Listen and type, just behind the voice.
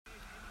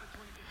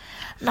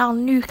Now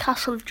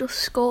Newcastle have just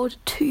scored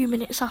 2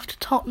 minutes after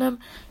Tottenham.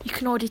 You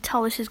can already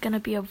tell this is going to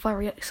be a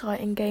very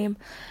exciting game.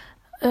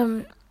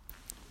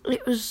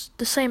 It was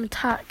the same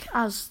attack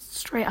as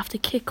straight after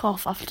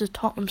kick-off after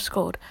Tottenham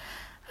scored.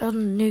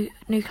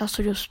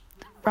 Newcastle just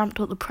ramped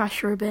up the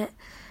pressure a bit.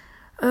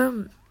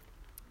 I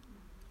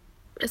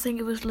think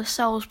it was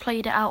Lascelles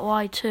played it out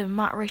wide to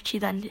Matt Ritchie.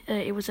 Then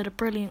it was at a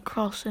brilliant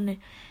cross, and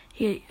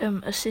he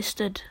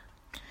assisted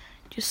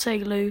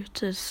Joselu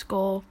to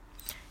score.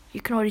 You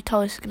can already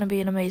tell this is going to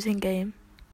be an amazing game.